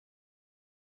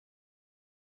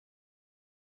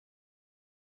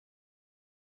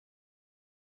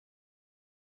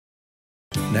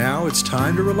Now it's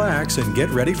time to relax and get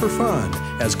ready for fun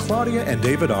as Claudia and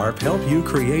David Arp help you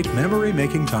create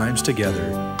memory-making times together.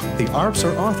 The Arps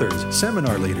are authors,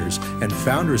 seminar leaders, and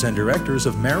founders and directors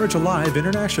of Marriage Alive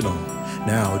International.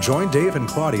 Now join Dave and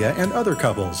Claudia and other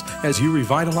couples as you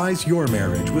revitalize your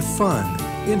marriage with fun,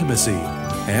 intimacy,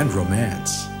 and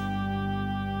romance.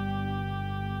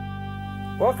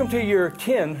 Welcome to your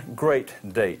 10 great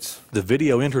dates. The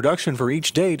video introduction for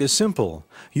each date is simple.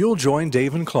 You'll join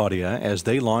Dave and Claudia as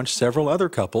they launch several other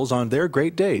couples on their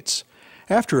great dates.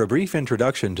 After a brief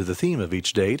introduction to the theme of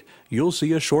each date, you'll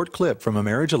see a short clip from a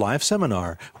Marriage Alive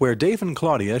seminar where Dave and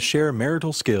Claudia share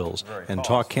marital skills and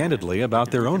talk candidly about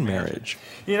their own marriage.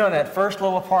 You know, in that first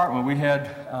little apartment, we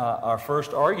had our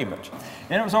first argument.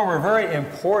 And it was over a very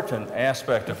important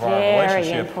aspect of our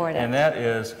relationship. And that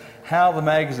is how the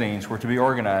magazines were to be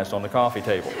organized on the coffee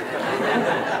table.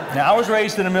 Now, I was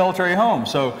raised in a military home,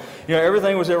 so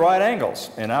everything was at right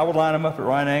angles, and I would line them up at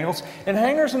right angles. And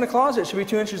hangers in the closet should be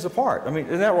 2 inches apart. I mean,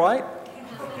 isn't that right?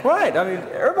 Right. I mean,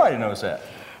 everybody knows that.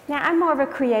 Now, I'm more of a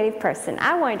creative person.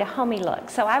 I wanted a homey look,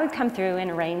 so I would come through and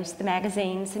arrange the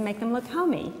magazines and make them look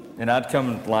homey. And I'd come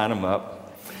and line them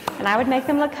up. And I would make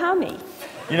them look homey.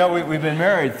 You know, we've been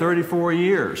married 34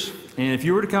 years, and if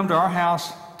you were to come to our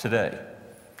house today,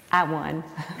 I won.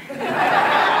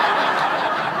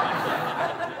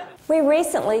 We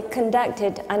recently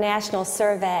conducted a national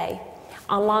survey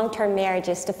on long-term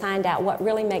marriages to find out what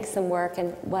really makes them work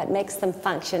and what makes them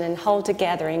function and hold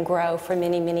together and grow for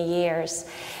many, many years.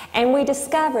 And we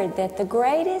discovered that the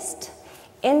greatest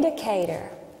indicator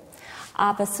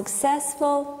of a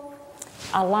successful,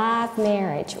 alive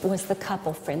marriage was the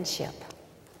couple friendship.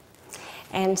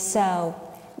 And so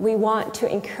we want to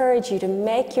encourage you to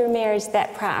make your marriage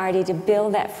that priority, to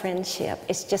build that friendship.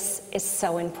 It's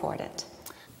so important.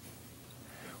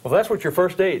 Well, that's what your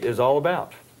first date is all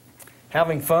about.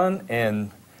 Having fun and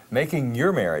making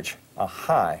your marriage a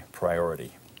high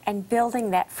priority. And building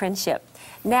that friendship.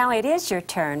 Now it is your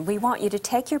turn. We want you to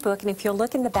take your book, and if you'll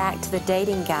look in the back to the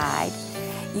dating guide,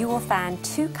 you will find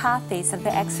 2 copies of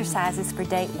the exercises for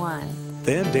date 1.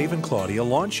 Then Dave and Claudia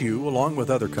launch you, along with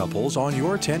other couples, on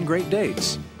your 10 great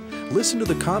dates. Listen to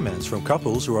the comments from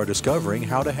couples who are discovering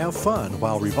how to have fun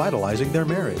while revitalizing their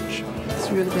marriage. It's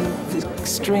really been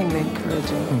extremely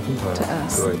encouraging to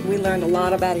us. Good. We learned a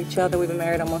lot about each other. We've been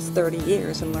married almost 30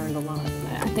 years and learned a lot.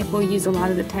 I think we'll use a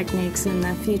lot of the techniques in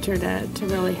the future to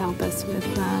really help us with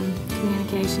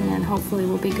communication, and hopefully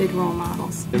we'll be good role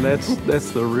models. And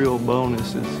that's the real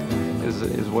bonus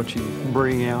is what you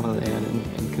bring out of that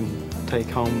and can take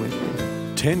home with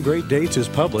you. 10 Great Dates is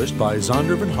published by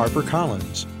Zondervan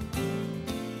HarperCollins.